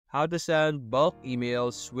how to send bulk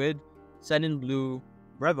emails with Sendinblue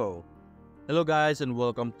Brevo. Hello guys and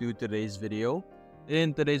welcome to today's video.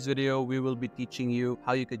 In today's video, we will be teaching you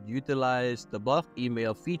how you could utilize the bulk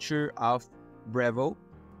email feature of Brevo,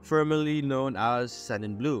 formerly known as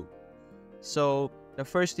Sendinblue. So the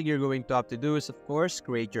first thing you're going to have to do is, of course,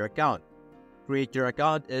 create your account. Create your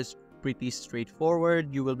account is pretty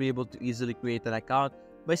straightforward. You will be able to easily create an account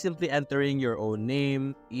by simply entering your own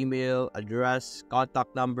name, email, address,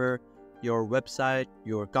 contact number, your website,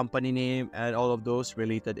 your company name, and all of those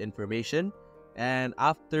related information. And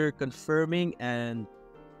after confirming and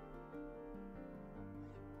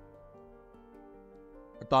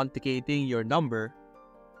authenticating your number,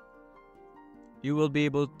 you will be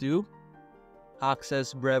able to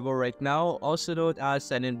access Brevo right now, also known as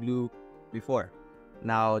Sendinblue before.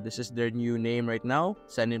 Now, this is their new name right now.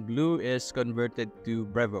 Sendinblue is converted to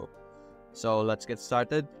Brevo. So let's get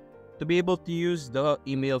started. To be able to use the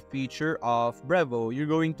email feature of Brevo, you're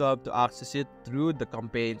going to have to access it through the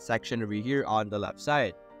campaign section over here on the left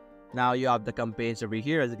side. Now you have the campaigns over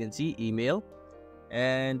here, as you can see, email.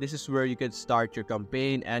 And this is where you can start your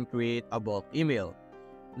campaign and create a bulk email.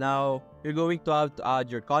 Now, you're going to have to add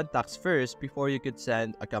your contacts first before you could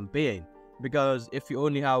send a campaign. Because if you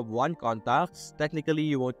only have one contacts, technically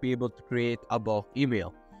you won't be able to create a bulk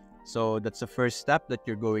email. So that's the first step that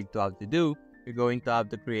you're going to have to do. You're going to have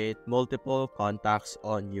to create multiple contacts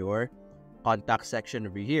on your contact section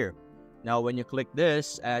over here. Now when you click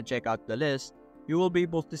this and check out the list, you will be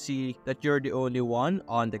able to see that you're the only one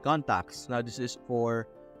on the contacts. Now this is for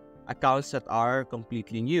accounts that are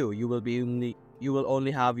completely new. You will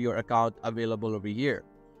only have your account available over here.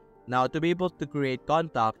 Now, to be able to create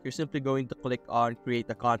contact, you're simply going to click on create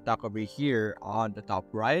a contact over here on the top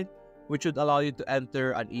right, which would allow you to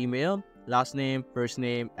enter an email, last name, first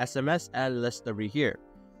name, SMS, and list over here.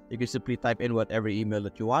 You can simply type in whatever email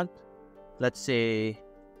that you want. Let's say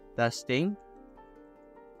testing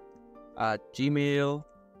at gmail.com.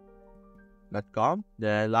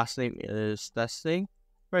 The last name is testing.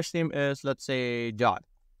 First name is, let's say, John.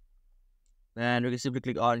 And we can simply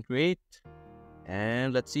click on create.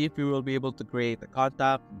 And let's see if we will be able to create a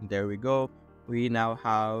contact. There we go. We now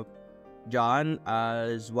have John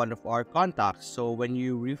as one of our contacts. So when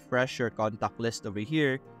you refresh your contact list over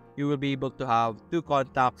here, you will be able to have two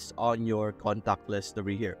contacts on your contact list over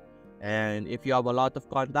here. And if you have a lot of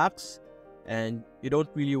contacts and you don't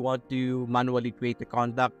really want to manually create a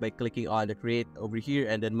contact by clicking on the create over here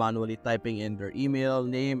and then manually typing in their email,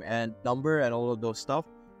 name, and number and all of those stuff,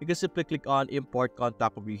 you can simply click on import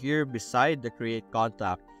contact over here beside the create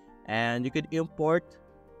contact, and you can import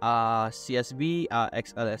a CSV,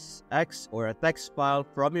 XLSX, or a text file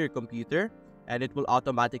from your computer, and it will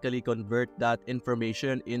automatically convert that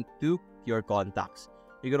information into your contacts.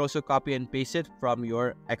 You can also copy and paste it from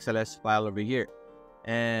your XLS file over here,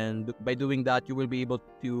 and by doing that, you will be able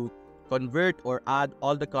to convert or add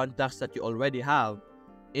all the contacts that you already have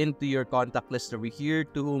into your contact list over here,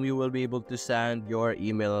 to whom you will be able to send your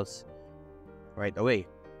emails right away.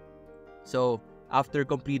 So after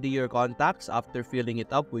completing your contacts, after filling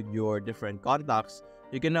it up with your different contacts,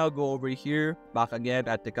 you can now go over here, back again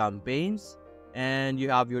at the campaigns, and you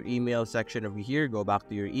have your email section over here. Go back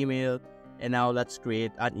to your email, and now let's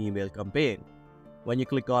create an email campaign. When you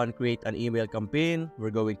click on create an email campaign,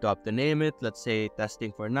 we're going to have to name it. Let's say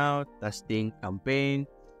testing for now, testing campaign,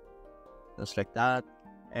 just like that.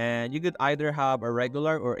 And you could either have a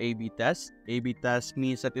regular or A/B test. A/B test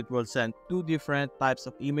means that it will send two different types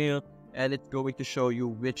of email, and it's going to show you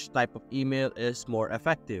which type of email is more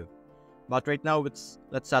effective. But right now, let's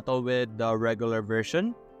settle with the regular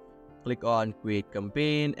version. Click on create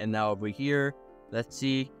campaign, and now over here, let's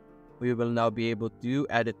see, we will now be able to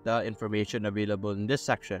edit the information available in this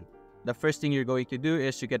section. The first thing you're going to do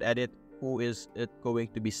is you can edit who is it going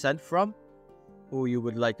to be sent from, who you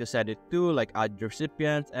would like to send it to, like add your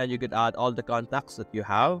recipient, and you could add all the contacts that you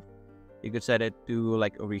have. You could set it to,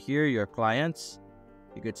 like over here, your clients.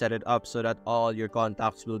 You could set it up so that all your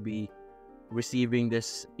contacts will be receiving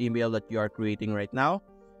this email that you are creating right now.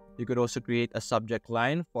 You could also create a subject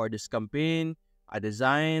line for this campaign, a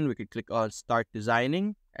design. We could click on start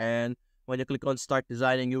designing, and when you click on start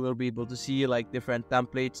designing, you will be able to see like different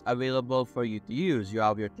templates available for you to use. You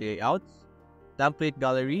have your layouts, template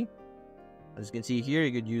gallery. As you can see here,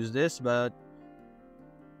 you could use this, but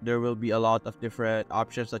there will be a lot of different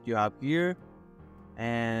options that you have here.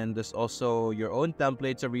 And there's also your own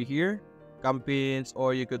templates over here, campaigns,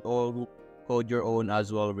 or you could all code your own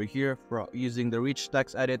as well over here for using the rich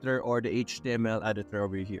text editor or the HTML editor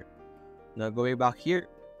over here. Now going back here,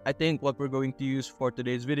 I think what we're going to use for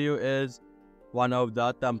today's video is one of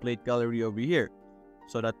the template gallery over here.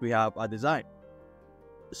 so that we have a design.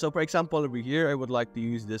 So for example, over here, I would like to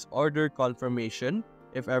use this order confirmation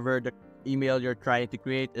if ever the email you're trying to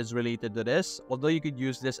create is related to this. Although you could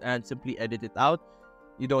use this and simply edit it out,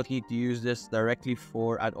 you don't need to use this directly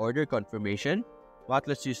for an order confirmation. But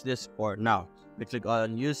let's use this for now. We click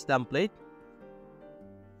on use template.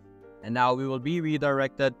 And now we will be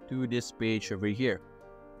redirected to this page over here.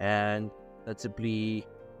 And let's simply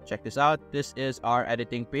check this out. This is our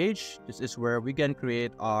editing page. This is where we can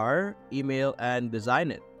create our email and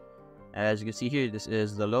design it. As you can see here, this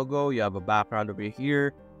is the logo. You have a background over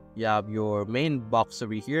here. You have your main box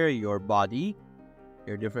over here, your body,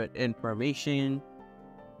 your different information,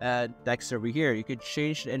 and text over here. You could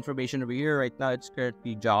change the information over here. Right now, it's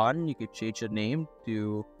currently John. You could change the name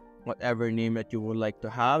to whatever name that you would like to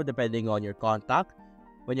have, depending on your contact.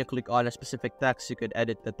 When you click on a specific text, you could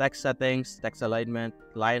edit the text settings, text alignment,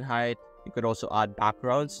 line height. You could also add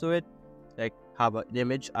backgrounds to it, like have an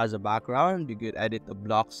image as a background. You could edit the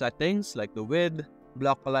block settings, like the width,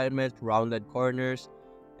 block alignment, rounded corners,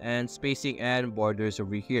 and spacing and borders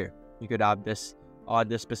over here. You could have this on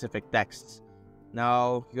the specific texts.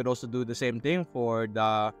 Now, you could also do the same thing for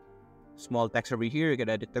the small text over here. You can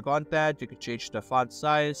edit the content. You can change the font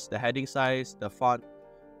size, the heading size, the font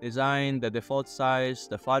design, the default size,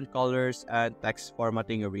 the font colors, and text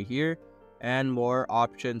formatting over here, and more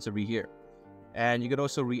options over here. And you can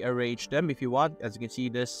also rearrange them if you want. As you can see,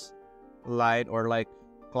 this line or like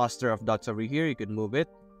cluster of dots over here, you could move it,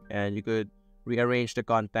 and you could rearrange the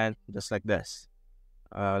content just like this.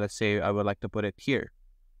 Let's say I would like to put it here.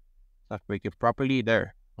 Not working properly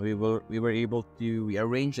there. We were able to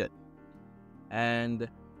rearrange it. And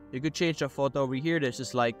you could change the photo over here. This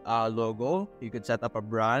is like a logo. You could set up a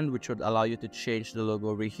brand, which would allow you to change the logo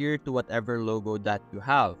over here to whatever logo that you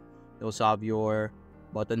have. You also have your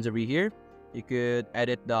buttons over here. You could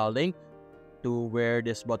edit the link to where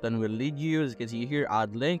this button will lead you. As you can see here,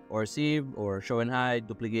 add link or save or show and hide,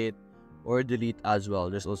 duplicate, or delete as well.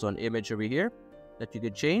 There's also an image over here that you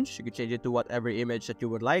could change. You could change it to whatever image that you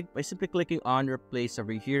would like by simply clicking on replace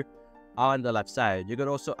over here on the left side. You could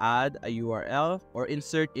also add a URL or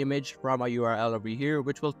insert image from a URL over here,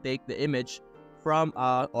 which will take the image from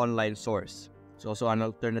an online source. There's also an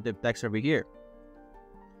alternative text over here.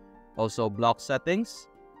 Also block settings,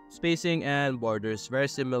 spacing, and borders, very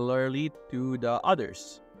similarly to the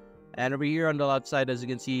others. And over here on the left side, as you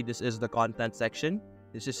can see, this is the content section.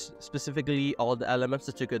 This is specifically all the elements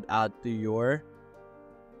that you could add to your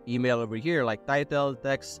email over here, like title,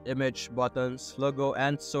 text, image, buttons, logo,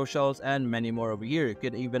 and socials, and many more over here. You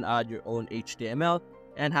can even add your own HTML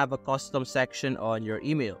and have a custom section on your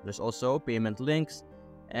email. There's also payment links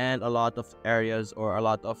and a lot of areas or a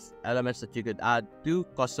lot of elements that you could add to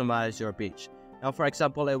customize your page. Now, for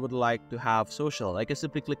example, I would like to have social. I can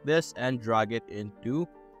simply click this and drag it into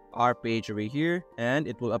our page over here, and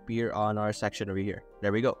it will appear on our section over here.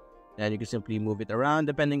 There we go. And you can simply move it around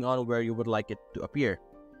depending on where you would like it to appear.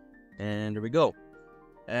 And there we go.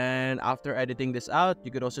 And after editing this out, you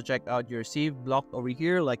could also check out your save block over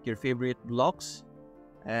here, like your favorite blocks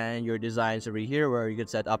and your designs over here, where you can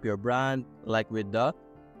set up your brand, like with the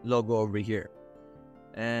logo over here.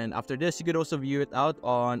 And after this, you could also view it out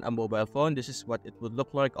on a mobile phone. This is what it would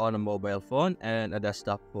look like on a mobile phone and a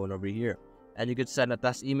desktop phone over here. And you could send a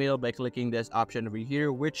test email by clicking this option over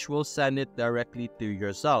here, which will send it directly to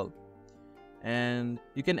yourself. And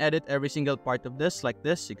you can edit every single part of this like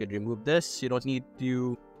this. You could remove this. You don't need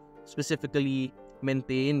to specifically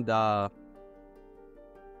maintain the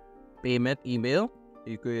payment email.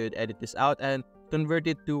 You could edit this out and convert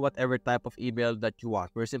it to whatever type of email that you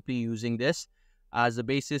want. We're simply using this as a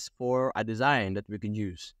basis for a design that we can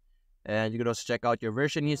use. And you can also check out your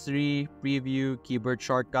version history, preview, keyboard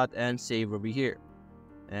shortcut, and save over here.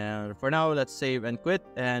 And for now, let's save and quit,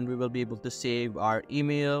 and we will be able to save our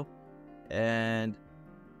email. And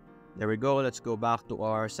there we go. Let's go back to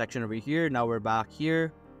our section over here. Now we're back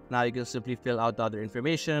here. Now you can simply fill out the other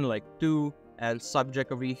information like to and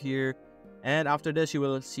subject over here. And after this, you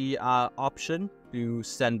will see an option to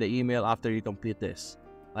send the email after you complete this.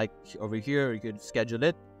 Like over here, you could schedule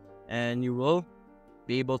it, and you will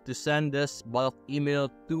be able to send this bulk email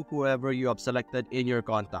to whoever you have selected in your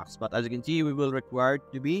contacts. But as you can see, we will require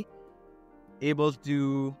to be able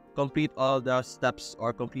to complete all the steps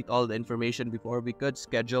or complete all the information before we could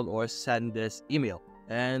schedule or send this email.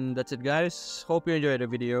 And that's it, guys. Hope you enjoyed the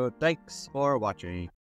video. Thanks for watching.